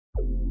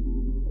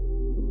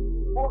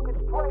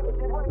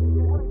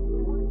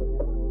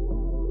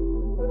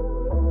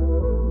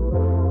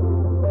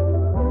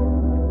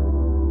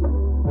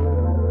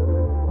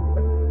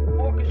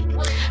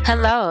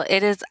Hello,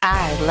 it is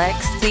I,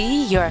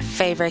 Lexi, your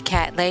favorite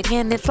cat lady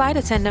and the flight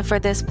attendant for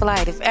this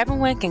flight. If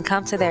everyone can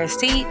come to their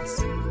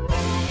seats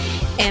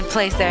and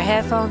place their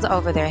headphones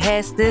over their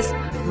heads, this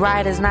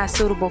ride is not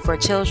suitable for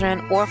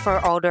children or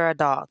for older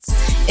adults.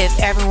 If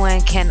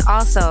everyone can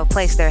also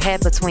place their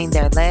head between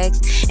their legs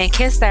and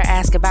kiss their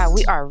ass goodbye,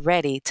 we are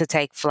ready to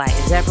take flight.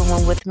 Is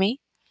everyone with me?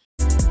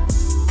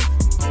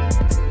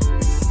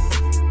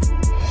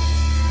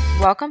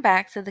 Welcome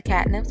back to the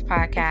Catnips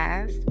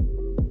podcast.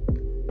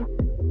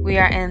 We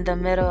are in the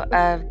middle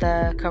of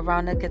the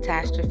Corona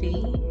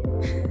catastrophe.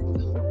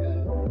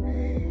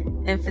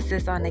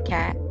 Emphasis on the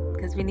cat,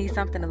 because we need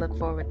something to look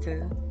forward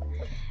to.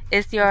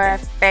 It's your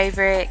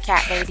favorite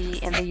cat lady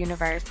in the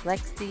universe,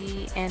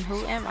 Lexi, and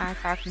who am I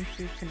talking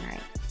to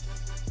tonight?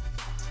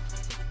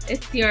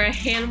 It's your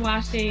hand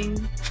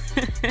washing,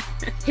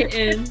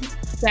 kitten,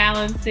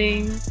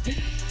 balancing.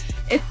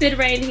 It's Cyd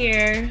Rain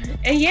here.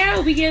 And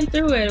yeah, we getting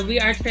through it. We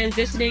are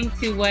transitioning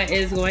to what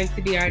is going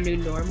to be our new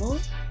normal.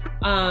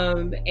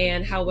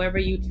 And however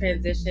you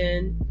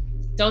transition,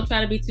 don't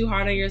try to be too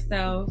hard on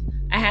yourself.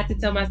 I had to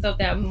tell myself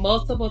that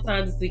multiple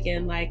times this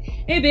weekend, like,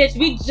 hey bitch,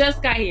 we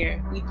just got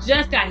here.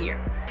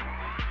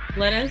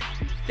 Let us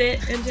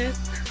sit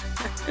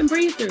and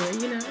breathe through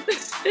it, you know?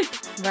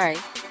 Right.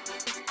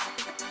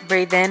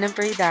 Breathe in and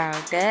breathe out.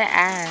 Dead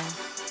ass.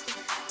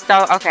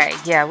 So, okay,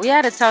 yeah, we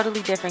had a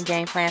totally different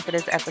game plan for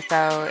this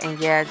episode. And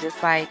yeah,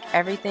 just like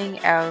everything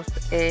else,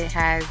 it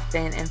has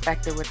been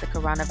infected with the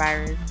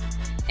coronavirus.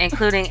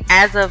 Including,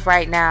 as of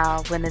right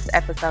now, when this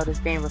episode is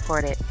being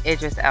recorded,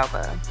 Idris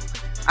Elba.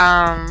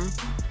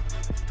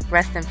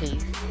 Rest in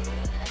peace.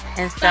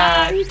 And so,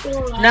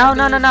 no,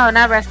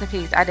 not rest in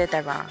peace. I did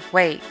that wrong.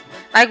 Wait,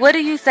 like, what do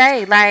you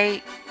say?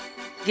 Like,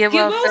 get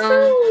well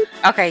soon?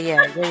 Okay,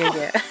 yeah.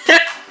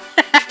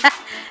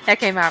 That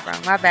came out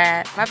wrong. My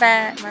bad.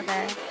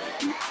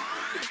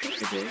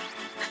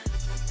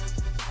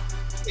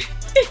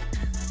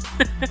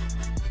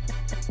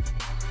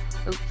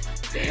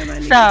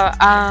 Damn, so,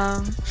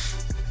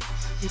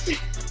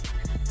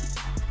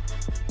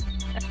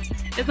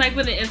 it's like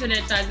when the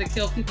internet tries to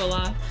kill people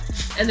off,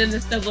 and then the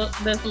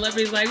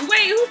celebrity's like,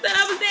 wait, who said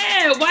I was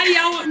dead? Why do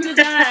y'all want me to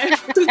die?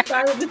 Who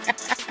started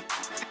this?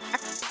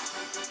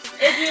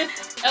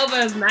 Idris Elba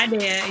is not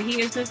dead.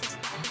 He is just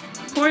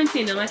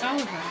quarantining like all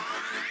of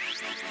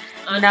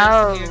us.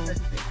 No.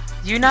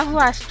 You know who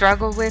I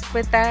struggle with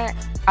that?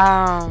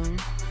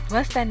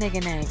 What's that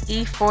nigga name?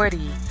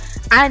 E40.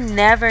 I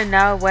never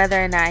know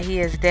whether or not he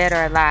is dead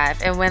or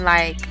alive. And when,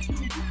 like,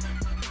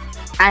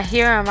 I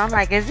hear him, I'm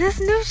like, is this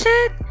new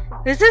shit?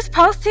 Is this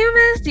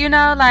posthumous? You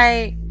know,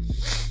 like,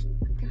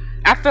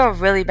 I feel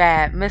really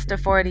bad. Mr.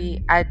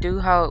 40, I do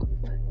hope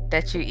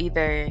that you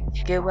either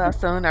get well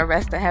soon or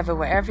rest in heaven,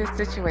 whatever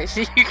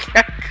situation you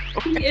got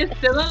going. He is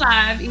still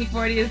alive.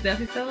 E40 is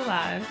definitely still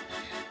alive.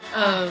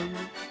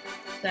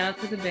 Shout out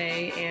to the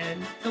Bay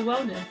and to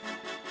wellness.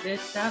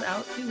 Just shout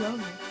out to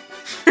wellness.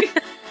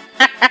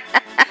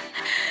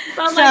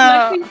 So, like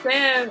Lexi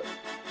said,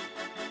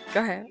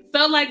 go ahead.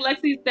 So, like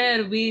Lexi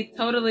said, we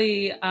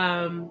totally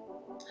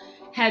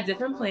had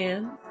different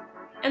plans,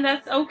 and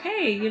that's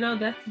okay. You know,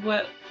 that's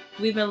what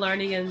we've been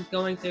learning and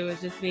going through, is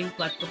just being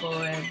flexible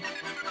and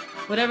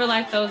whatever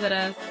life throws at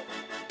us,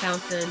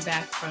 bouncing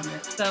back from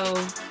it. So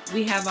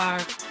we have our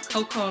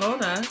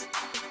Corona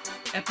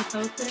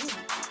episode today.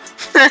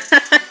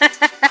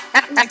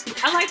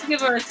 I like to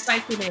give her a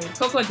spicy name,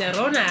 Coco de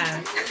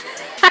Ronas.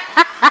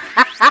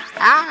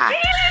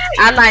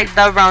 I like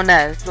the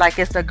Ronas, like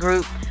it's a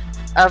group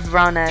of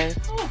Ronas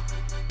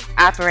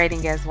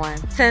operating as one.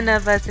 10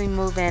 of us, we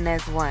move in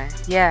as one.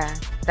 Yeah,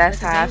 that's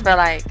how I feel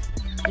like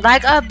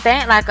a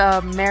band, like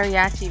a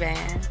mariachi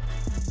band.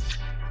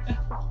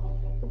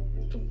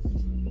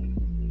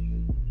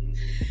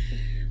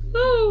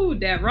 Ooh,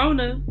 that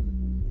Rona,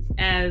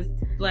 as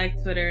Black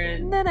Twitter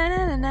and no,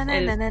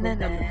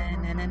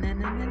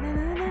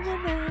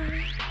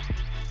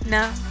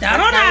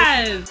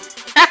 Ronas.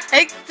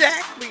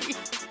 Exactly.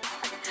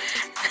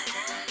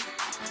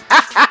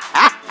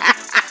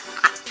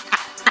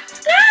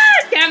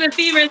 Cabin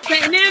fever is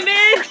setting in,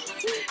 bitch.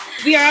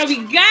 We are all we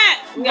got.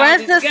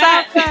 Where's the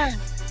salsa?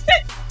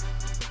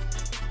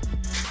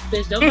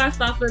 Bitch, don't buy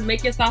salsa.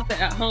 Make your salsa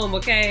at home,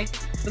 okay?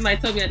 Somebody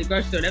told me at the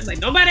grocery store. They was like,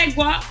 don't buy that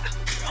guac.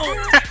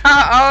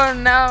 Oh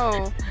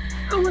no.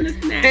 I want a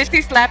snack. Did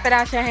she slap it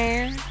out your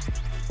hand?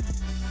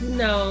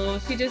 No,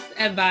 she just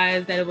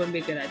advised that it wouldn't be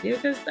a good idea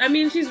because, I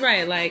mean, she's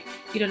right. Like,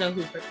 you don't know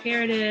who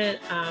prepared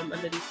it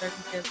under these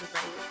circumstances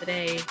right here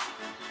today.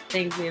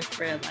 Things being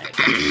spread like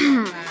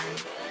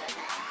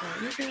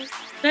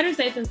better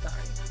safe than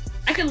sorry.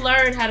 I can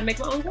learn how to make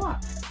my own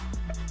guac.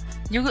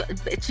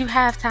 You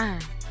have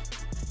time.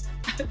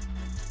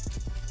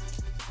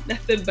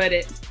 Nothing but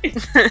it.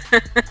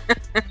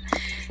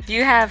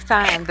 You have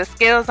time. The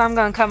skills I'm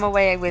gonna come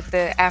away with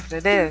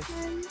after this.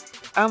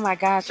 Oh my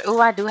gosh. Oh,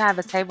 I do have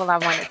a table I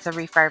wanted to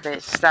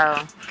refurbish. So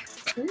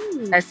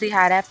Ooh. Let's see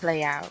how that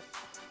play out.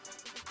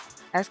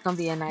 That's gonna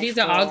be a nice These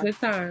are all little good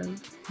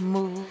times.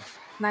 move.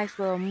 Nice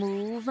little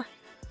move.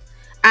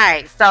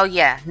 Alright, so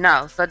yeah,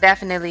 no. So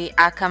definitely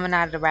I coming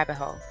out of the rabbit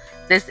hole.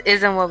 This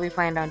isn't what we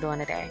planned on doing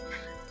today.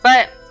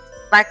 But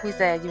like we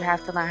said, you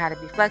have to learn how to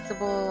be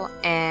flexible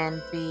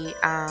and be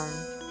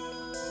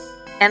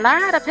and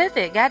learn how to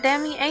pivot. God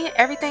damn me, ain't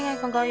everything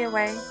ain't gonna go your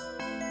way.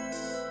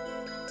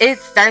 It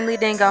certainly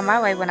didn't go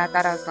my way when I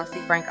thought I was gonna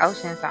see Frank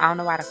Ocean, so I don't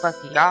know why the fuck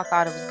y'all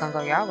thought it was gonna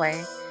go your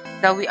way.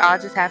 So we all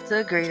just have to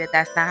agree that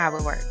that's not how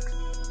it works.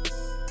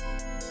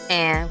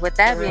 And with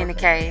that For being real.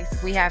 the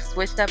case, we have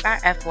switched up our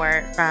F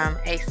word from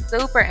a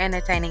super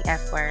entertaining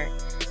F word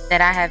that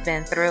I have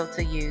been thrilled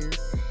to use.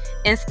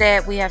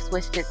 Instead, we have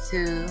switched it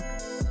to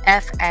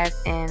F as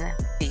in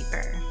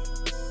fever.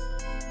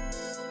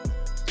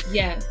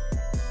 Yes.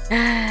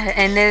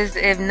 And this,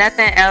 if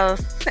nothing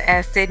else,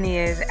 as Sydney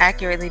is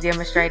accurately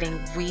demonstrating,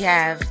 we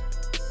have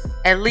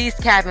at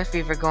least cabin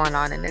fever going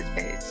on in this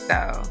bitch.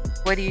 So,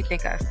 what do you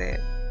think I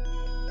said?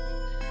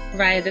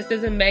 Right. This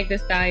isn't Meg Thee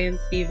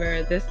Stallion's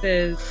fever. This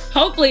is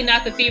hopefully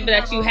not the fever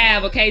that you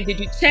have. Okay. Did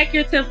you check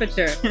your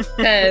temperature?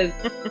 Because,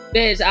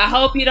 bitch, I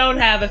hope you don't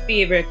have a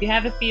fever. If you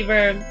have a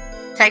fever,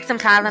 Take some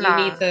you need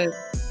Tylenol. to.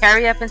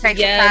 Hurry up and take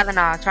Yes. some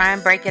Tylenol. Try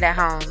and break it at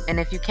home. And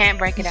if you can't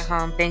break it at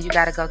home, then you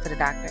got to go to the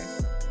doctor.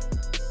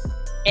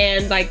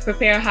 And like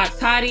prepare a hot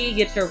toddy,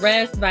 get your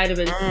rest,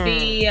 vitamin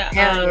C.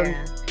 Hell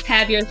yeah.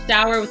 Have your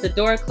shower with the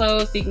door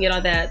closed so you can get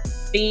all that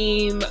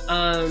steam.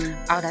 Oh,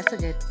 that's a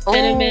good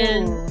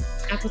Cinnamon, Ooh.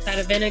 apple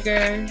cider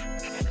vinegar.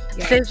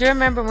 Yeah. Sid, you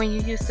remember when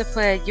you used to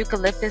put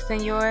eucalyptus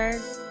in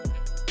yours?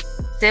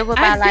 Sid would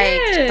I buy like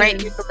did.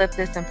 straight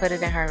eucalyptus and put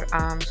it in her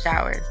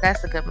showers.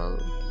 That's a good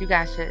move. You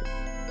guys should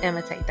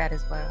imitate that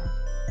as well.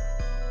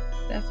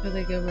 That's a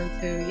really good one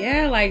too.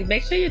 Yeah, like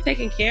make sure you're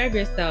taking care of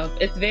yourself.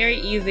 It's very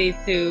easy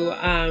to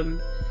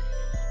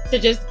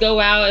just go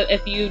out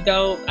if you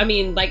don't. I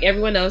mean, like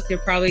everyone else, you're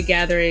probably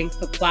gathering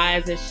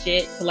supplies and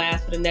shit to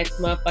last for the next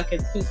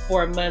motherfucking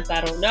 2-4 months.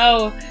 I don't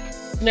know.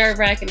 It's nerve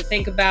wracking to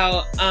think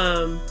about.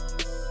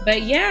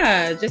 But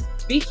yeah, just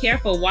be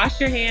careful.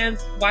 Wash your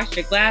hands, wash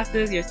your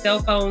glasses, your cell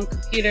phone,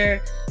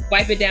 computer,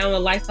 wipe it down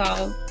with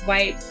Lysol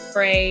wipe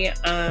spray.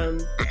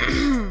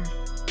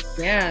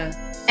 Yeah.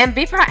 And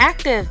be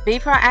proactive. Be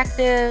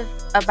proactive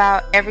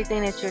about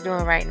everything that you're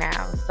doing right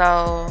now.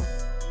 So,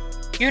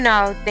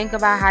 think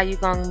about how you're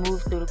going to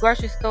move through the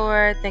grocery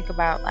store. Think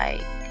about like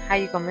how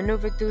you're going to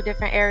maneuver through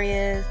different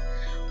areas.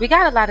 We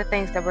got a lot of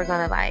things that we're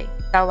going to like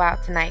throw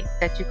out tonight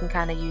that you can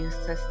kind of use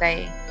to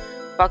stay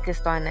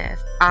focused on this.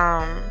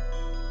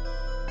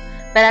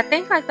 But I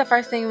think like the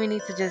first thing we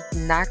need to just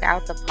knock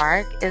out the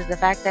park is the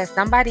fact that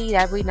somebody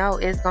that we know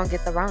is going to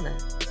get the Rona.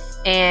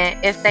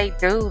 And if they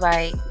do,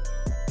 like,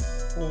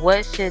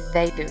 what should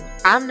they do?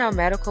 I'm no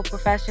medical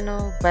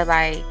professional, but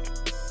like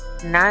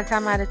 9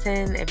 times out of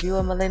 10, if you're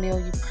a millennial,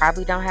 you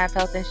probably don't have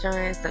health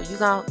insurance, so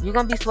you're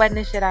gonna be sweating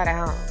this shit out at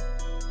home.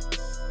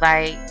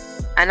 Like,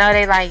 I know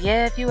they like,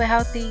 yeah, if you a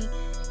healthy,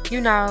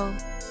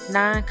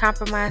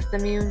 non-compromised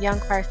immune young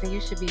person, you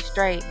should be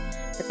straight.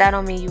 But that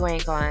don't mean you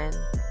ain't going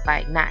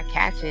like not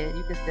catch it.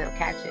 You can still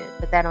catch it,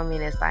 but that don't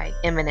mean it's like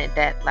imminent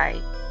death,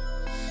 like.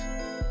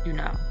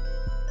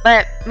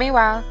 But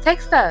meanwhile,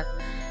 take stuff.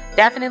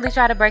 Definitely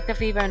try to break the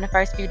fever in the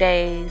first few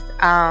days.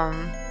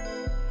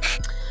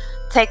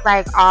 Take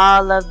like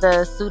all of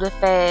the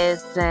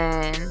Sudafeds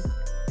and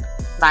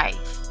like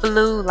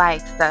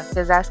flu-like stuff,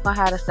 because that's gonna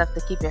have the stuff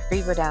to keep your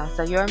fever down,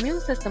 so your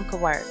immune system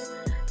could work.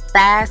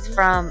 Fast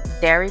from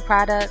dairy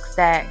products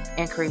that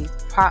increase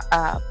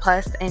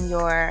pus in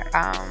your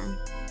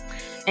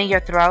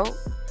throat,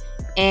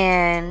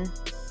 and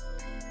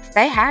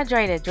stay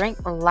hydrated. Drink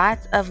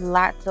lots of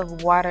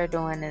water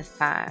during this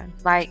time.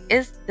 Like,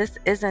 this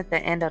isn't the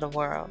end of the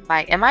world.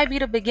 Like, it might be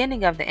the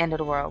beginning of the end of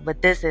the world,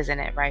 but this isn't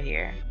it right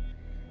here.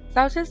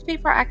 So just be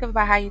proactive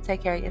about how you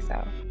take care of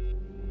yourself.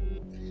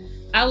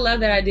 I love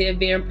that idea of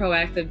being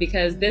proactive,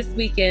 because this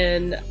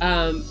weekend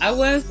I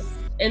was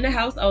in the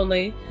house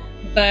only,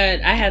 but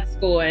I had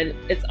school and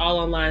it's all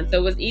online. So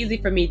it was easy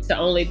for me to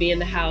only be in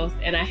the house,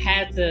 and I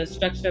had to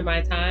structure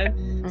my time.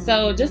 Mm-hmm.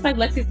 So just like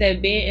Lexi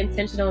said, being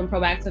intentional and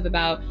proactive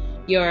about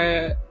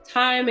your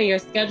time and your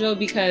schedule,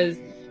 because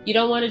you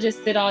don't want to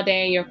just sit all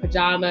day in your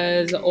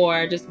pajamas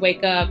or just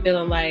wake up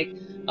feeling like,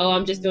 oh,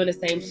 I'm just doing the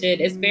same shit.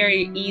 It's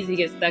very easy to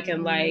get stuck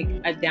in like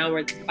a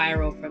downward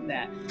spiral from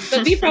that.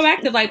 So be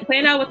proactive, like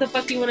plan out what the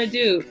fuck you want to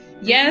do.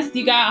 Yes,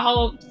 you got a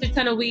whole shit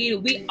ton of weed.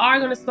 We are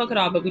going to smoke it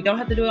all, but we don't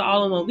have to do it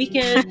all in one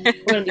weekend. We're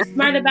going to be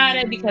smart about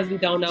it, because we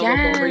don't know what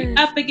we'll bring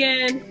up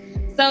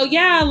again. So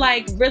yeah,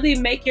 like really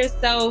make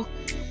yourself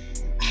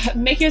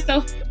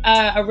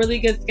a really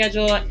good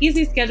schedule,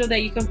 easy schedule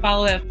that you can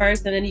follow at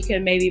first, and then you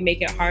can maybe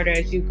make it harder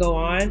as you go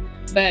on.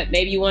 But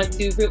maybe you want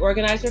to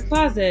reorganize your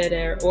closet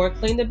or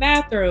clean the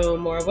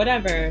bathroom or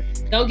whatever.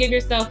 Don't give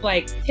yourself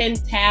like 10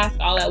 tasks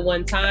all at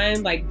one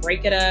time. Like,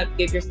 break it up,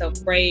 give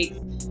yourself breaks,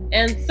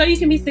 and so you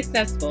can be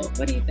successful.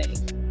 What do you think?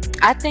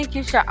 I think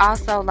you should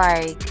also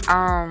like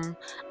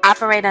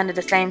operate under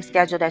the same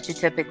schedule that you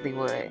typically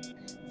would.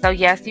 So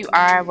yes, you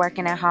are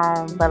working at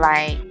home, but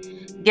like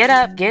get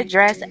up, get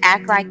dressed,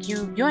 act like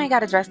you ain't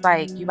gotta dress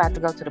like you about to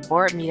go to the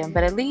board meeting,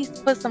 but at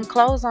least put some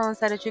clothes on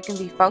so that you can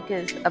be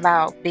focused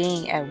about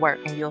being at work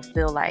and you'll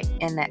feel like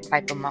in that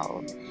type of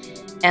mode.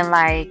 And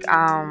like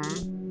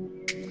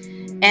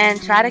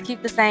and try to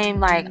keep the same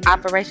like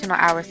operational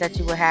hours that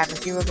you would have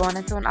if you were going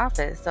into an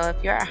office. So if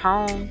you're at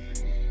home,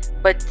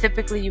 but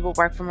typically you will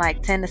work from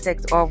like 10 to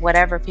 6 or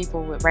whatever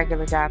people with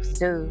regular jobs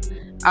do,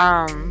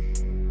 um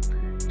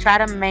try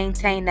to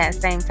maintain that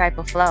same type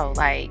of flow.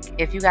 Like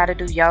if you got to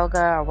do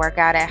yoga or work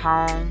out at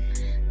home,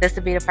 this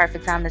would be the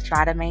perfect time to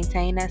try to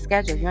maintain that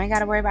schedule. You ain't got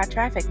to worry about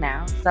traffic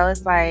now. So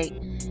it's like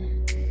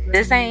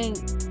this ain't,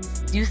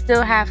 you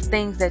still have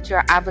things that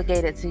you're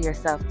obligated to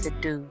yourself to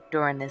do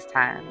during this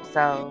time.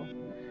 So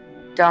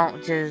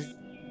don't just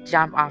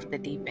jump off the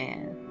deep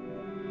end.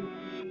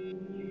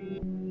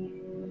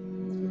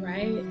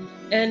 Right.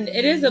 And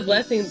it is a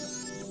blessing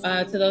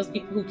to those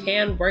people who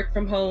can work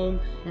from home,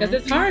 because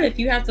it's Hmm. hard if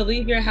you have to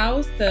leave your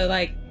house to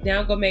like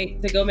now go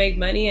make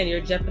money, and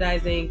you're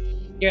jeopardizing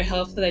your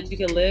health so that you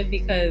can live.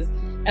 Because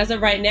as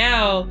of right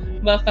now,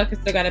 motherfuckers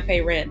still gotta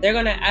pay rent.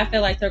 I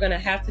feel like they're gonna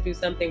have to do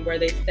something where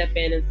they step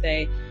in and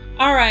say,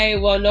 all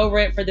right, well, no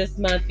rent for this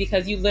month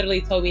because you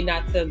literally told me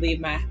not to leave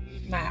my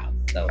house.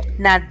 So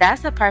Now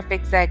that's a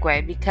perfect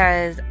segue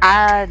because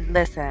I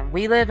listen,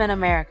 we live in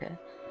America.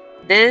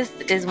 This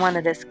is one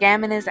of the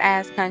scammingest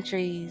ass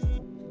countries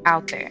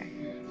out there.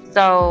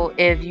 So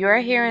if you're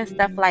hearing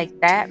stuff like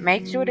that,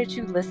 make sure that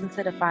you listen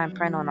to the fine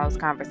print on those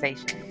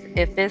conversations.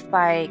 If it's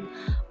like,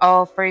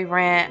 oh, free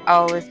rent,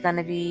 oh, it's going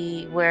to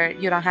be where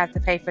you don't have to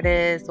pay for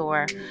this,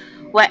 or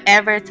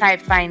whatever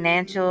type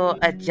financial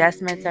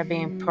adjustments are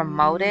being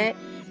promoted,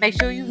 make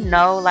sure you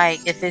know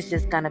like if it's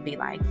just going to be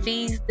like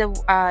fees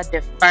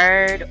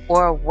deferred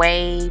or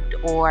waived,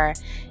 or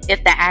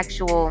if the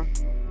actual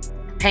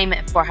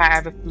payment for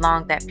however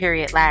long that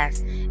period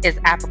lasts is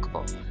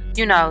applicable.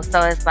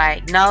 So it's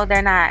like, no,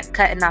 they're not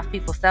cutting off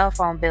people's cell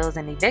phone bills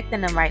and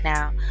evicting them right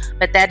now,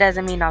 but that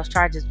doesn't mean those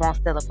charges won't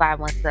still apply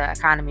once the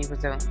economy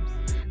resumes.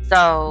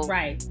 So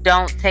right.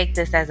 don't take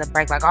this as a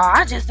break, like, oh,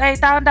 I just paid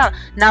 $1,000.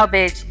 No,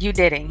 bitch, you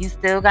didn't. You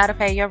still got to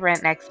pay your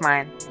rent next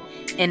month.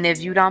 And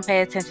if you don't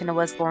pay attention to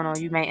what's going on,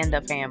 you may end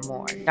up paying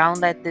more. Don't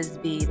let this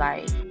be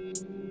like,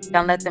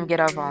 don't let them get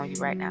over on you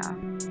right now.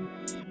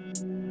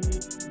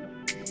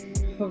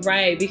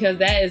 Right, because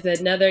that is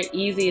another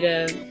easy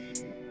to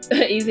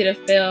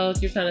fail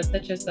if you're trying to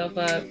set yourself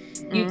up.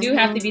 You do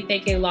have to Hmm. be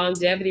thinking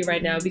longevity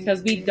right now,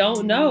 because we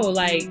don't know.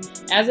 Like,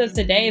 as of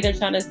today, they're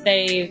trying to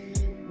say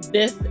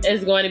this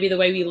is going to be the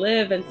way we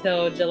live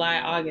until July,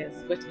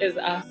 August, which is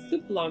a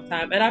super long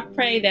time. And I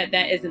pray that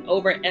that is an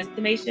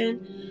overestimation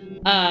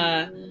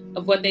uh,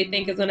 of what they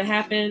think is going to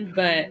happen.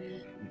 But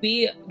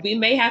we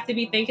may have to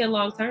be thinking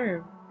long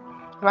term.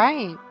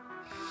 Right.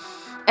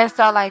 And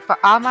so, like, for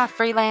all my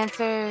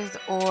freelancers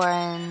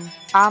or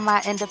all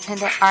my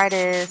independent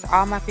artists,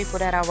 all my people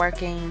that are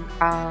working,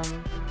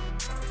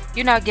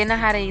 getting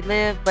how they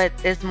live, but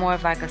it's more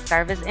of like a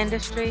service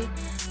industry,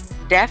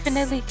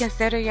 definitely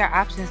consider your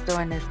options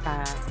during this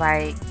time.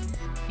 Like,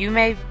 you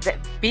may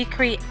be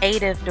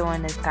creative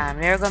during this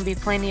time. There are going to be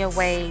plenty of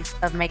ways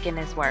of making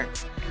this work.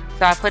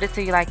 So I put it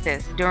to you like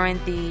this: during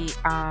the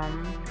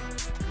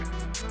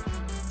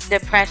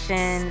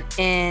depression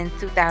in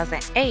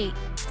 2008,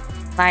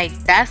 like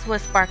that's what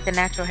sparked the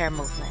natural hair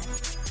movement.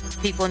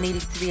 People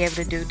needed to be able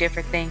to do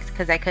different things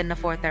because they couldn't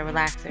afford their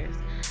relaxers.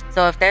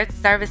 So if there's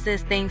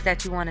services, things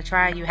that you want to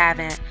try,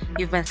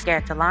 you've been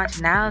scared to launch,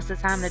 now is the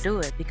time to do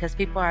it because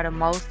people are the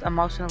most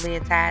emotionally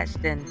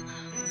attached and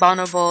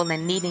vulnerable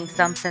and needing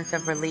some sense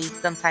of relief,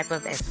 some type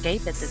of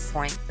escape at this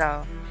point.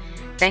 So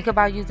think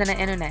about using the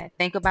internet.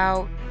 Think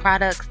about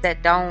products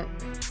that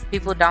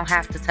people don't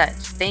have to touch.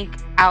 Think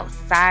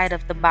outside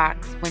of the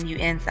box when you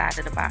inside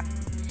of the box.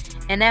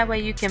 And that way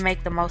you can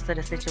make the most of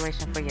the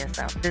situation for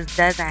yourself. This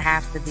doesn't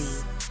have to be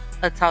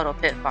a total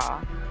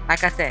pitfall.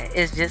 Like I said,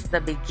 it's just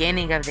the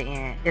beginning of the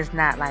end. It's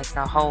not like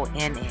the whole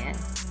end.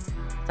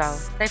 So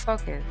stay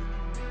focused.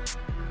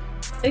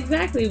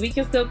 Exactly. We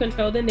can still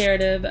control the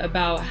narrative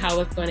about how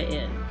it's going to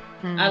end.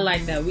 I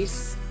like Hmm.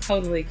 that.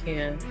 Totally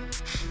can.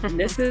 And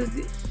this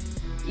is,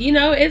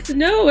 it's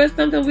new. It's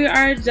something we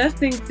are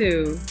adjusting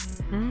to.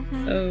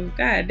 Hmm. So,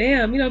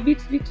 goddamn, be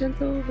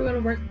gentle. We're going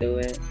to work through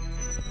it.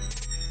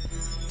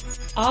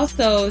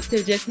 Also,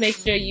 to just make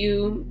sure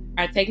you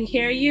are taking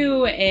care of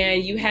you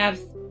and you have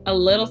a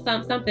little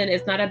something,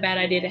 it's not a bad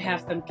idea to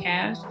have some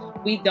cash.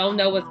 We don't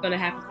know what's going to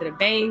happen to the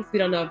banks. We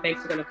don't know if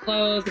banks are going to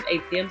close, if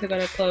ATMs are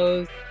going to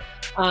close,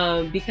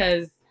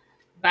 because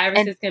And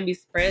viruses can be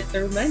spread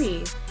through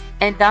money.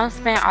 and don't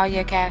spend all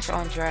your cash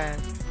on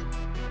drugs.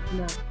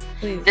 No,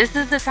 please. This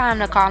is the time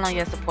to call on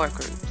your support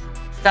groups.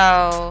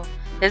 So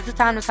this is the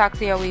time to talk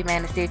to your weed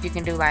man to see if you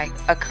can do like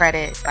a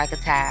credit, like a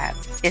tab,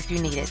 if you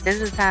need it. This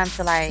is the time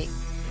to like,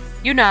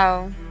 you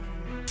know,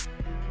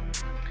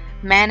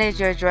 manage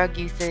your drug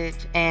usage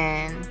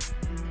and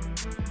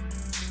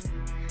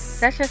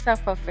set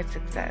yourself up for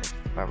success.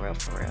 For real,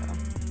 for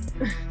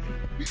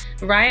real.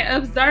 Right?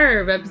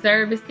 Observe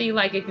and see,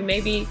 like, if you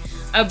maybe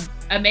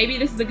maybe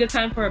this is a good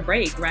time for a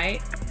break,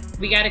 right?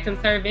 We got to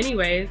conserve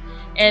anyways.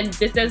 And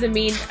this doesn't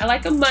mean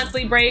like a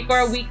monthly break or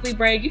a weekly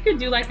break. You can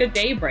do like a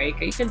day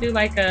break. You can do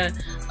like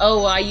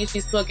I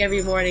usually smoke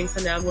every morning, so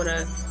now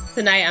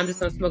tonight I'm just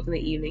gonna smoke in the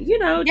evening.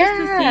 Just to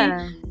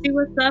Yeah. see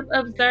what's up,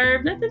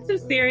 observe. Nothing too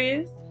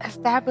serious.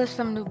 Establish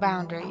some new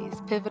boundaries.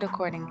 Pivot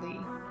accordingly.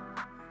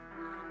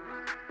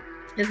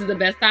 This is the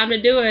best time to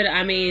do it.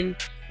 I mean,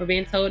 we're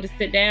being told to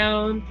sit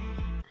down.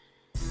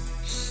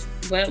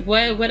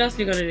 What else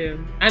are you gonna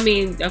do? I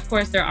mean, of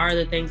course there are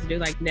other things to do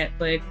like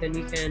Netflix and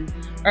you can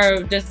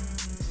or just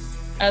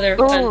other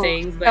fun Ooh,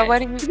 things, so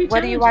but it can be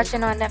what are you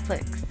challenging. watching on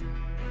Netflix?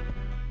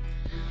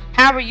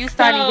 How are you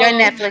starting your So,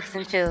 Netflix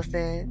and chill,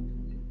 Cyd?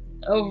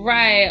 oh,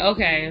 right,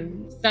 okay.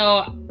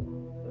 So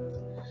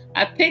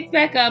I picked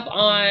back up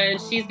on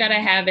She's Gotta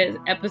Have It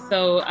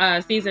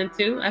season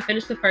 2. I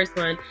finished the first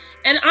one.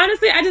 And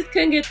honestly, I just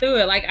couldn't get through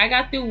it. Like I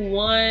got through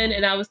one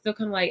and I was still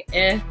kind of like,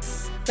 eh.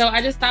 So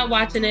I just stopped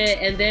watching it.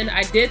 And then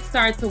I did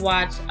start to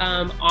watch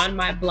On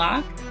My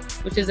Block,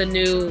 which is a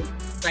new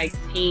like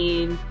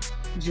teen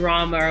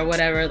drama or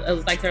whatever. It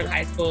was like they're in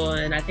high school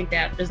and I think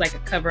that there's like a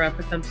cover up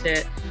or some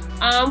shit.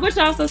 Which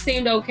also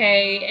seemed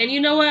okay. And you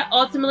know what?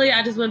 Ultimately,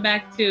 I just went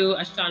back to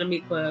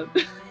Astronomy Club.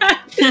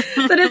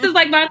 So this is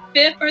like my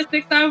 5th or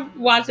 6th time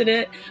watching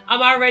it.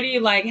 I'm already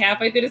like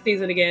halfway through the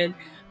season again.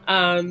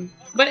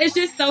 But it's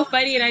just so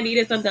funny and I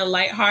needed something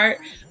lightheart.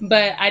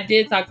 But I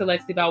did talk to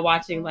Lexi about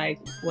watching like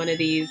one of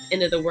these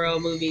end of the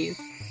world movies,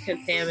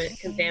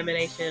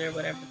 contamination or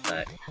whatever the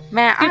fuck.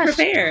 Man, Get I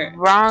prepared.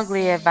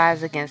 strongly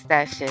advise against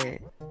that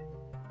shit.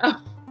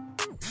 Oh,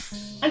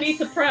 I need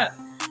to prep.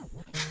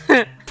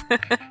 But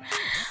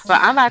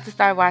I'm about to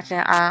start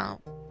watching I'm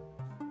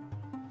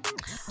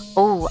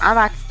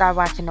about to start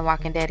watching The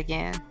Walking Dead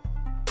again.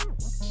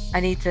 I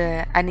need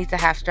to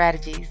have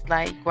strategies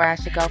like where I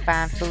should go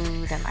find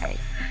food and like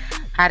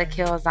how to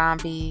kill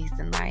zombies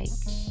and like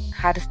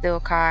how to steal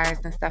cars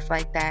and stuff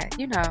like that.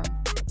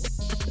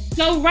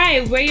 So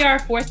right, we are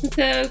forced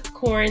into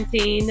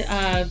quarantine,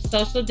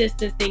 social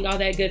distancing, all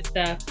that good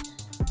stuff.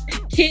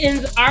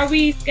 Kittens, are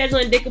we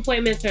scheduling dick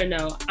appointments or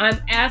no?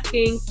 I'm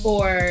asking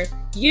for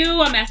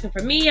you, I'm asking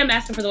for me, I'm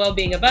asking for the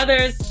well-being of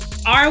others.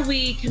 Are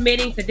we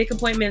committing to dick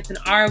appointments and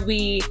are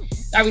we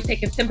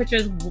taking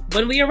temperatures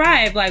when we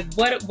arrive? Like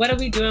what are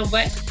we doing?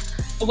 What's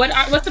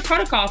the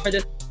protocol for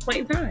this point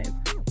in time?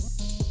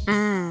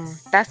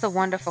 That's a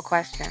wonderful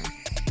question.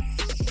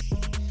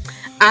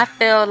 I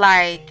feel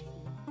like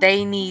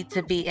they need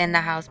to be in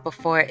the house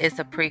before it's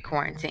a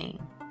pre-quarantine.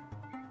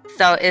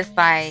 So it's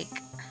like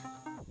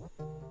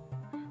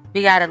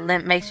we gotta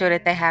make sure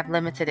that they have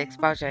limited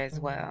exposure as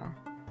well.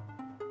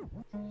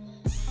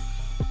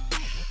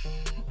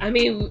 I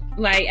mean,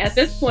 like at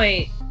this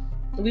point,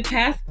 we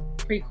passed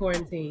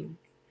pre-quarantine.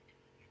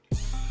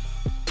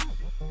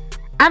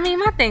 I mean,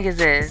 my thing is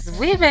this: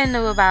 we've been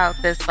new about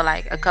this for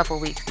like a couple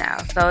weeks now.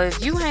 So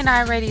if you ain't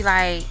already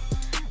like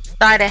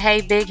started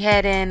hey big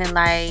heading and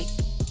like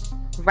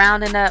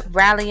rounding up,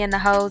 rallying the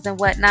hoes and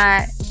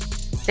whatnot,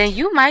 then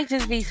you might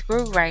just be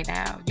screwed right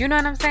now. You know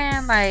what I'm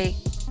saying? Like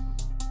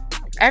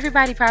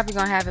everybody probably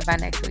gonna have it by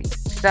next week.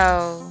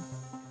 So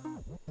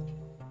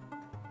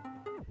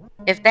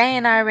if they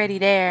ain't already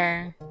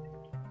there,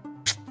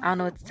 I don't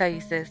know what to tell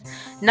you, sis.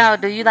 No,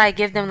 do you like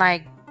give them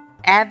like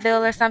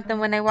Advil or something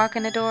when they walk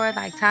in the door,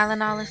 like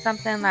Tylenol or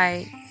something,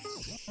 like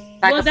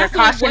a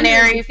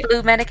precautionary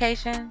flu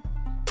medication?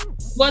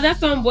 Well,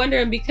 that's what I'm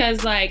wondering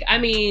because, like, I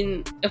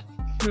mean,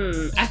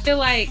 I feel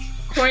like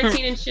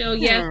quarantine and chill,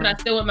 yes, but I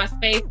still want my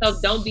space. So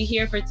don't be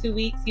here for 2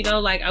 weeks.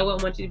 Like I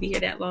wouldn't want you to be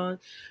here that long.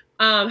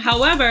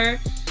 However,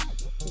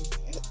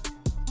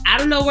 I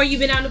don't know where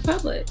you've been out in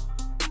public.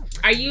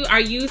 Are you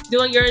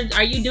doing your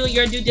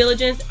due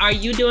diligence? Are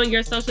you doing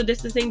your social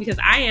distancing? Because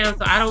I am,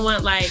 so I don't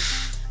want like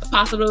a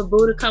possible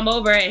boo to come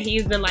over and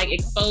he's been like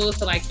exposed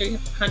to like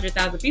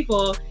 300,000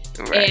 people.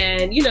 Right.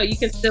 And you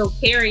can still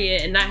carry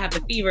it and not have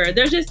the fever.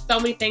 There's just so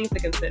many things to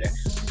consider.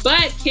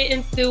 But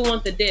kittens still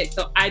want the dick,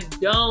 so I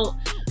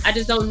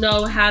just don't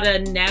know how to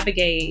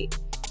navigate.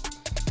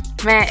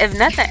 Man, if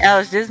nothing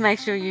else, just make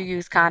sure you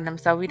use condoms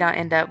so we don't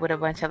end up with a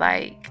bunch of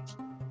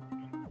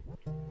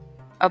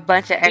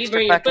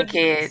extra fucking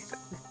kids.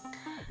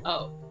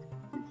 Oh.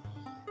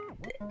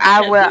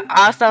 I would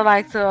also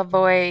like to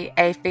avoid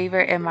a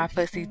fever in my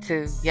pussy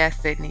too. Yes,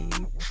 Sydney.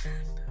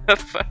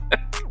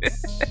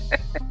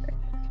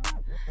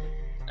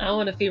 I don't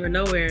want a fever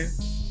nowhere.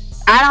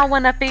 I don't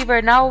want a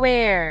fever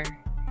nowhere.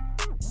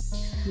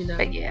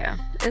 But yeah,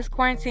 it's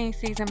quarantine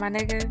season, my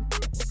nigga.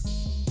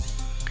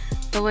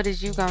 So what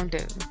is you gonna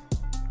do?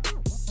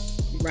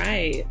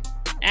 Right.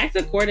 Act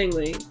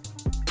accordingly.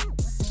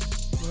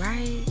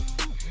 Right.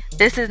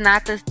 This is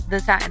not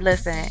the time.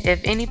 Listen,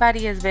 if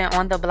anybody has been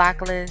on the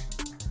block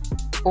list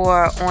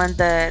or on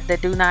the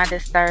do not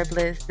disturb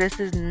list, this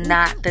is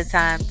not the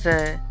time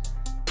to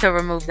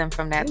remove them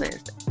from that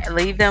list.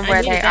 Leave them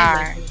where they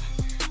are.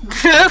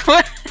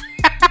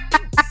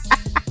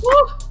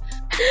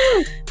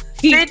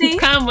 Sydney,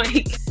 come on.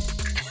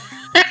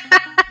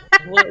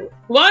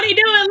 Won't he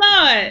do it,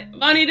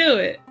 Lord? Won't he do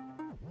it?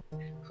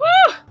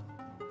 Woo!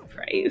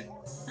 Praise.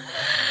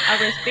 I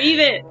receive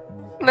it.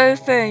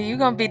 Listen, you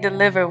gonna be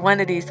delivered one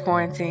of these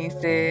quarantines,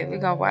 Cyd. We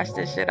gonna wash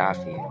this shit off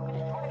you.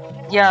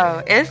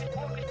 Yo, it's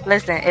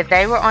listen. If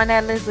they were on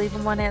that list, leave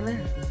them on that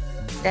list.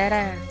 Dead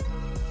ass.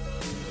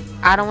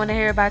 I don't want to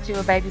hear about you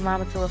a baby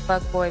mama to a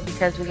fuck boy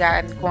because we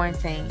got in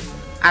quarantine.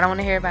 I don't want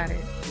to hear about it.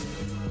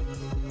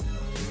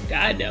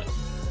 God no.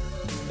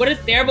 What a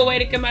terrible way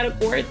to come out of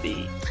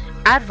quarantine.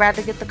 I'd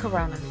rather get the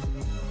corona.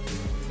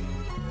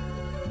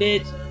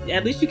 Bitch,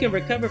 at least you can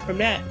recover from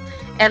that.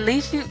 At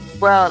least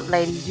well,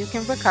 ladies, you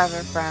can recover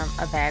from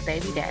a bad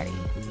baby daddy.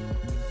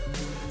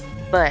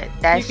 But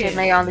that shit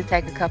may only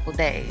take a couple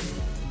days.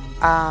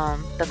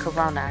 The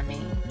corona, I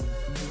mean.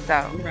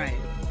 So. Right.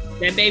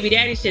 That baby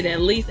daddy shit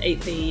at least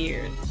 18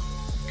 years.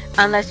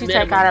 Unless you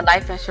take out a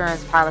life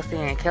insurance policy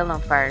and kill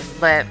him first.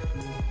 But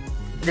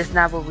that's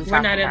not what we're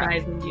talking about. We're not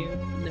advising you.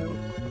 No.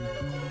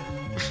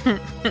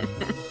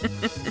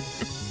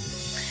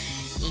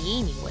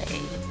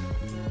 Anyway.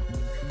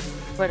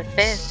 For the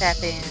feds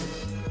tap in.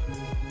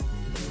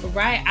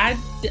 Right.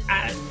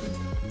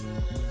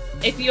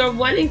 If you're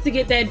wanting to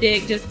get that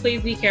dick, just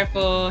please be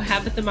careful.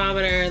 Have a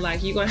thermometer.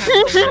 Like, you're going to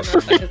have to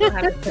motherfuckers don't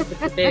have to touch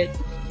the bitch.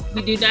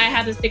 You do not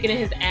have to stick it in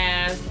his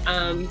ass.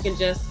 You can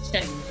just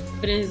check,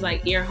 put it in his,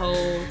 like, ear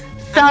hole.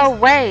 So,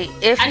 wait.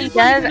 If he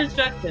does...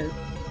 instructions.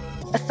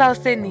 So,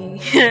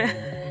 Sydney...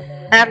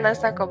 let's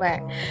circle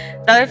back.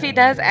 So, if he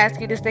does ask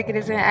you to stick it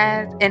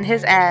in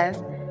his ass,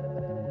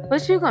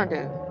 what you gonna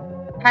do?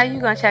 How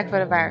you gonna check for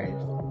the virus?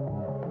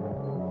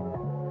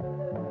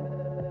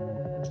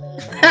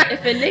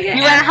 If a nigga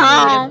you at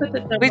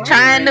home, we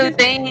trying new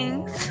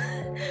things.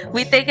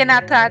 We thinking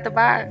outside the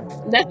box.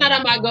 That's not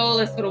on my goal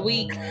list for the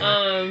week.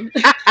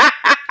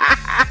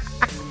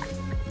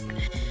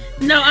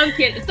 No, I'm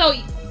kidding. So,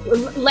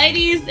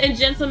 ladies and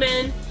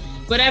gentlemen,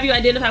 whatever you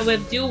identify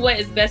with, do what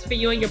is best for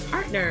you and your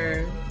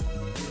partner.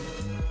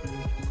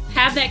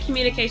 Have that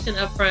communication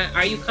up front.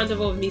 Are you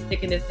comfortable with me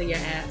sticking this in your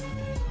ass?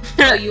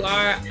 No, you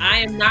are. I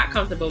am not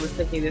comfortable with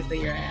sticking this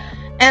in your ass.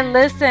 And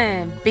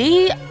listen,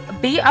 be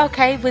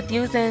okay with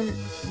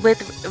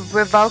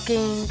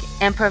revoking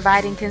and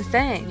providing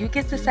consent. You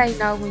get to say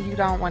no when you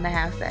don't want to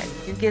have sex.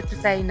 You get to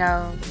say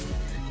no,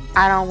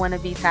 I don't want to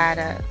be tied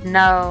up.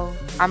 No,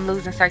 I'm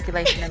losing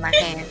circulation in my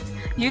hands.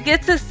 You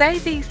get to say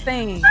these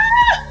things.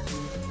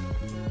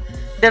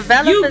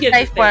 Develop a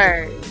safe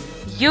word.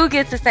 You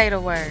get to say the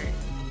word.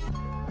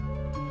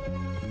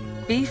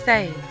 Be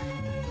safe.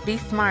 Be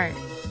smart.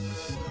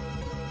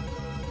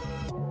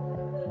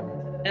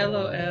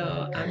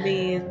 LOL. I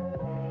mean,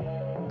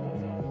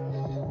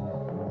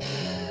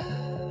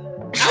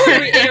 I want to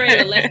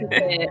reiterate what Lexi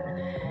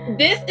said.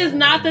 This is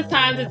not the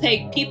time to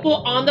take people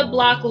on the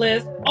block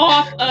list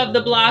off of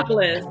the block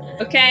list,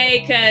 okay?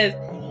 Because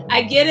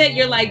I get it.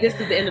 You're like, this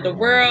is the end of the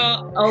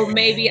world. Oh,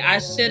 maybe I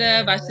should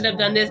have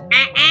done this.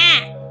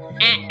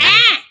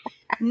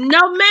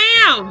 No,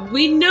 ma'am.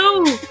 We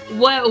knew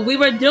what we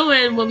were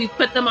doing when we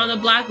put them on the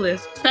block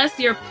list. Trust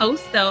your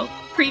post self,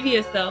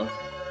 previous self.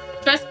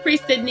 Trust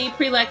pre-Sydney,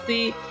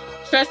 pre-Lexi.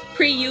 Trust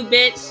pre-you,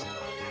 bitch.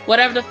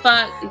 Whatever the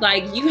fuck.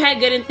 Like, you had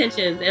good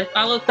intentions and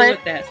follow through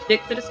with that.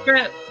 Stick to the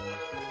script.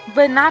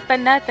 But not for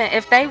nothing.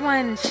 If they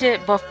wasn't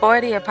shit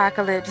before the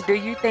apocalypse, do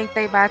you think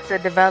they about to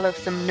develop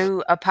some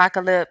new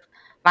apocalypse,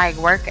 like,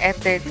 work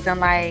ethics and,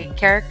 like,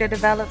 character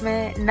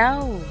development?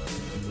 No.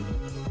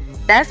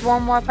 That's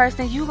one more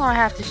person you gonna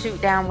have to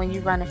shoot down when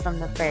you running from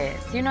the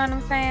feds. You know what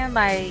I'm saying?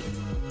 Like...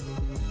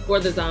 Or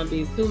the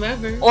zombies.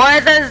 Whomever.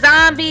 Or the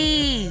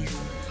zombies!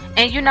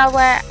 And you know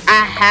what?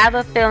 I have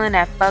a feeling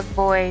that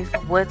fuckboys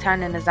would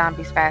turn into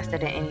zombies faster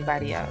than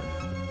anybody else.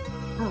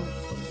 Oh.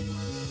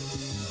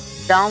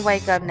 Don't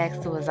wake up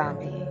next to a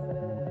zombie.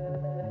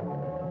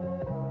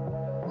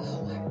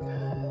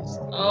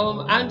 Oh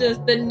my gosh.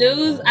 The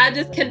news,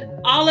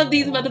 all of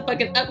these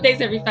motherfucking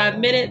updates every 5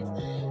 minutes.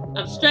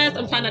 I'm stressed.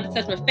 I'm trying not to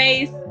touch my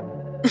face.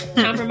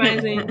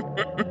 Compromising.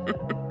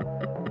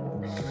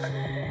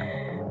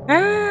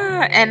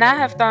 And I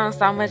have thrown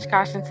so much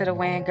caution to the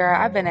wind, girl.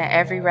 I've been at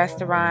every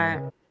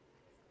restaurant,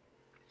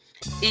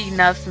 eating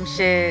up some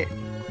shit.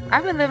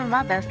 I've been living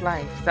my best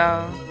life,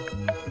 so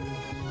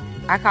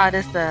I call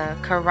this the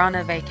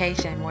Corona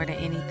vacation more than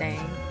anything.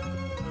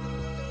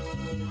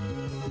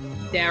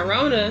 That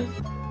Rona.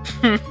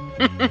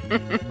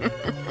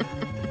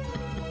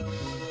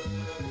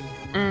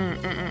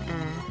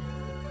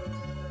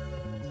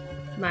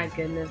 My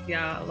goodness,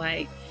 y'all.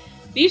 Like,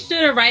 be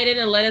sure to write in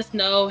and let us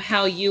know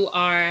how you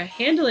are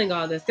handling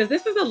all this, because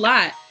this is a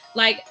lot.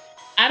 Like,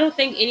 I don't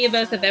think any of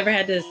us have ever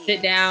had to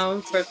sit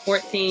down for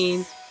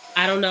 14,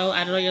 I don't know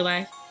your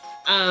life,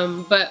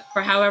 but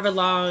for however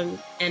long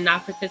and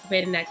not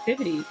participate in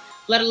activities,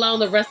 let alone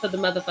the rest of the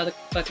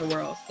motherfucking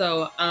world.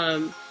 So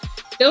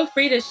feel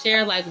free to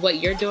share, like, what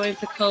you're doing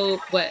to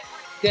cope, what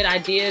good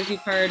ideas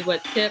you've heard,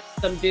 what tips,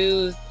 some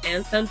do's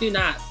and some do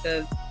not,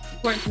 because it's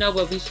important to know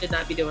what we should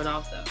not be doing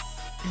also.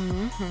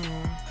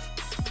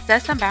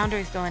 Set some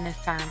boundaries during this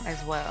time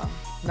as well.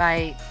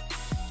 Like,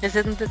 this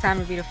isn't the time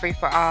to be the free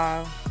for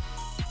all.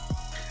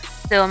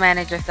 Still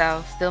manage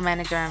yourself, still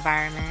manage your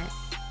environment.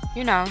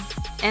 you know,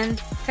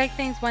 and take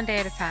things one day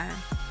at a time.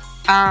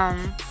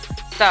 Um,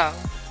 so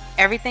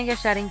everything is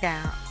shutting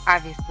down,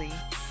 obviously.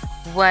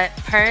 What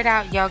Purred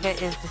Out Yoga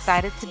is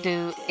decided to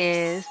do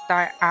is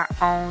start our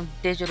own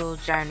digital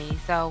journey.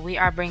 So we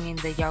are bringing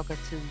the yoga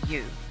to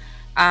you.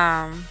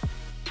 Um,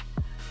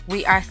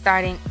 we are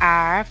starting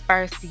our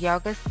first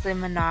yoga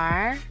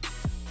seminar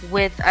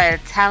with a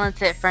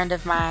talented friend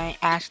of mine,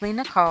 Ashley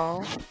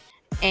Nicole,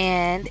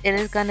 and it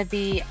is going to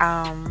be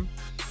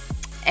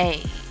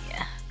a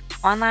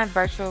online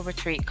virtual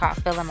retreat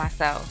called Feeling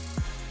Myself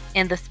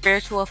in the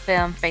Spiritual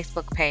Film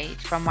Facebook page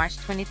from March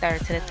 23rd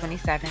to the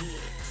 27th.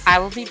 I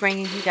will be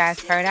bringing you guys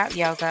Purred Out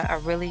Yoga, a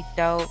really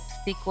dope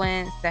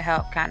sequence to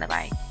help kind of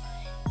like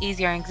ease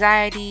your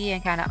anxiety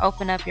and kind of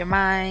open up your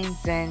minds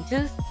and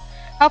just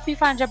help you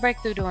find your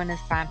breakthrough during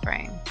this time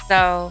frame.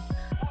 So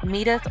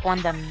meet us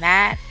on the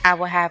mat. I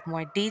will have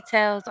more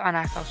details on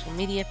our social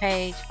media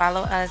page.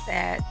 Follow us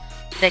at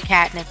the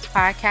Catnips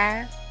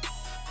Podcast.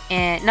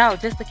 And no,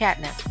 just the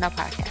Catnips, no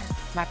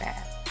podcast. My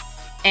bad.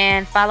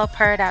 And follow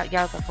Purred Out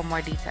Yoga for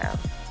more details.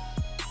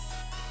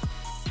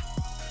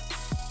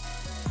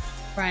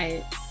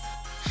 Right.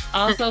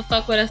 Also,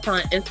 fuck with us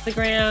on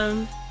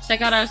Instagram.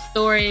 Check out our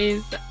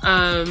stories.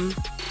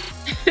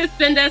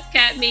 Send us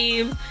cat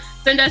memes.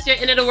 Send us your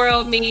end of the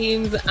world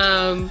memes.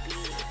 The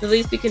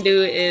least we can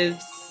do is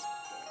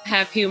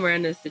have humor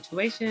in this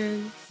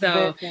situation.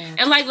 So,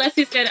 and like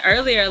Leslie said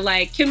earlier,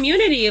 like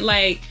community,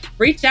 like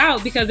reach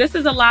out because this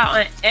is a lot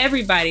on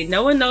everybody.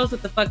 No one knows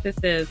what the fuck this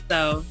is.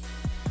 So,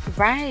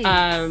 right.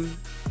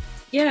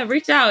 Yeah,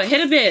 reach out.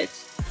 Hit a bitch.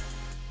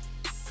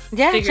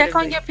 Yeah, check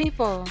on your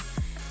people.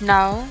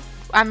 No,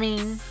 I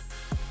mean,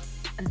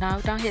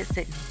 no, don't hit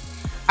Sydney.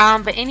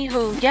 But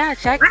anywho, yeah,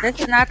 check. This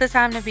is not the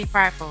time to be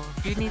prideful.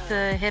 If you need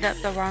to hit up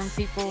the wrong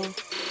people,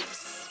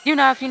 you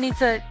know, if you need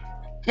to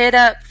hit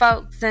up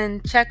folks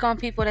and check on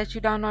people that you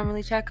don't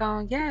normally check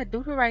on, yeah,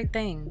 do the right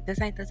thing. This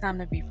ain't the time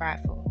to be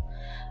prideful.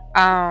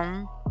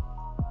 And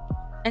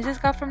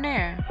just go from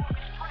there.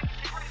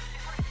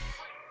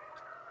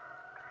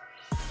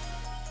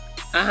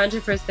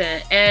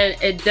 100%. And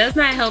it does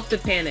not help to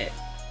panic.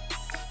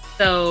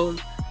 So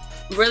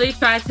really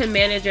try to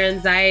manage your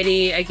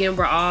anxiety. Again,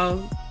 we're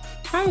all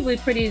probably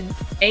pretty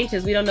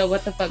anxious. We don't know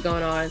what the fuck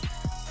going on.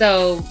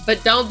 So,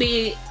 but don't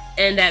be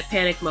in that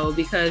panic mode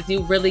because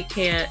you really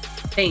can't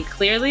think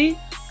clearly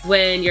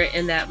when you're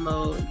in that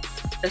mode.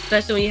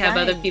 Especially when you have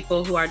other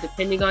people who are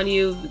depending on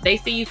you. They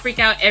see you freak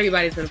out,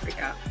 everybody's gonna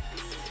freak out.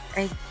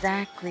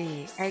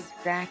 Exactly.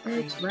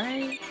 That's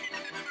right.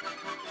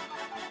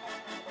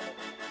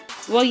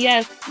 Well,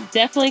 yes,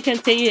 definitely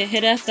continue to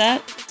hit us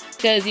up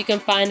because you can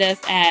find us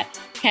at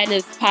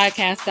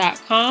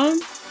catnipspodcast.com.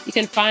 You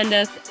can find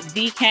us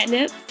The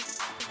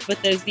Catnips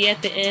with the Z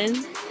at the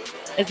end,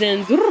 as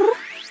in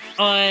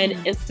on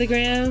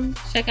Instagram.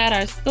 Check out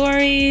our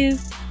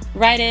stories.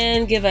 Write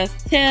in, give us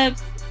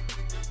tips.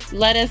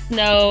 Let us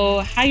know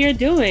how you're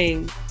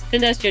doing.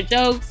 Send us your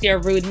jokes, your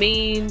rude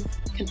memes.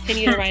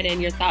 Continue to write in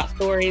your thought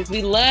stories.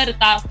 We love the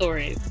thought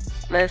stories.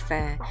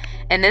 Listen,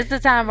 and this is the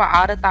time where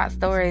all the thought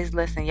stories,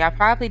 listen, y'all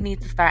probably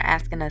need to start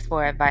asking us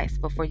for advice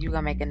before you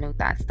go make a new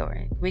thought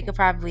story. We could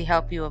probably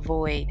help you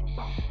avoid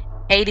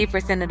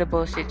 80% of the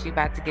bullshit you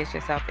about to get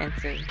yourself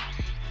into.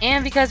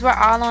 And because we're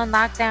all on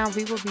lockdown,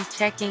 we will be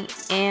checking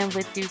in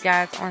with you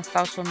guys on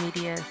social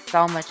media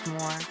so much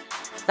more.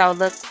 So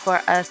look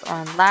for us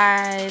on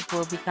live.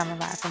 We'll be coming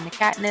live from the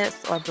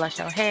Catnips or Blush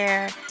Your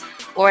Hair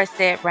or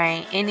Cyd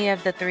Rain, any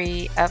of the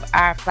three of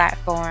our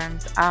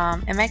platforms.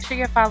 And make sure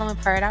you're following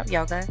Purred Out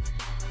Yoga.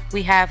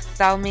 We have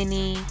so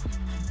many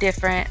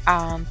different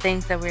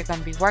things that we're going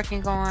to be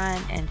working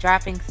on and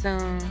dropping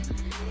soon.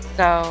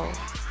 So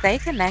stay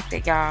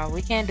connected, y'all.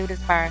 We can't do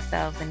this by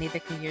ourselves, and neither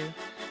can you.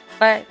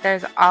 But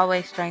there's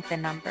always strength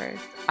in numbers.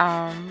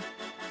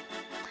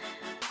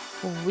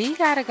 We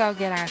got to go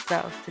get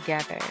ourselves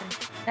together.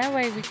 That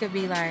way we could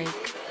be like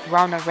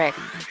Rona ready.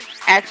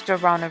 Extra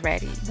Rona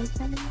ready.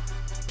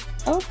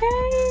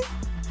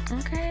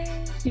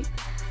 Okay.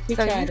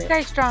 So you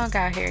stay strong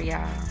out here,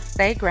 y'all.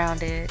 Stay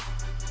grounded.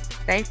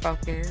 Stay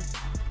focused.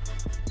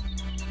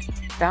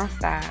 Don't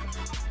stop.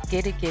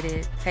 Get it.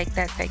 Take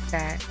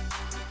that.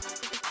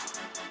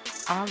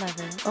 All of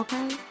it.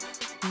 Okay.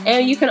 Mm-hmm.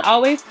 And you can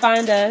always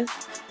find us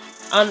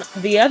on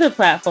the other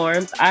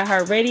platforms: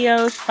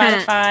 iHeartRadio,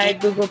 Spotify,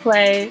 Google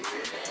Play,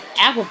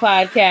 Apple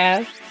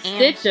Podcasts,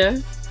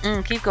 Stitcher.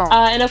 Keep going.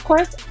 And of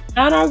course,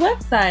 on our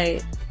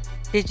website.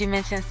 Did you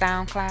mention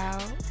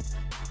SoundCloud?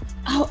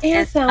 Oh,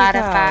 and SoundCloud.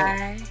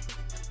 Spotify.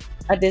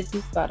 I did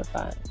do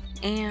Spotify.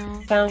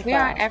 And SoundCloud. We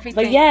are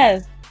everything. But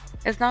yes.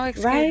 It's no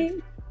excuse. Right?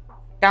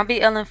 Don't be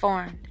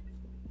ill-informed.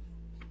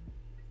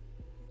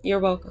 You're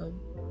welcome.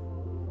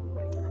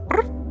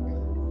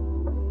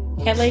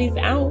 Cat ladies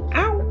out.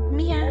 Ow.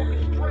 Meow.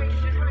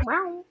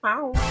 Ow.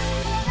 Ow.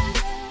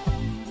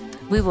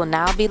 We will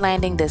now be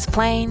landing this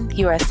plane.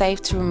 You are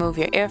safe to remove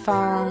your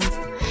earphones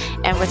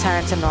and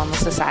return to normal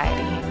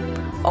society.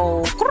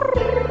 Oh,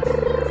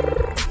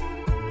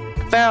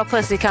 feral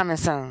pussy coming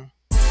soon.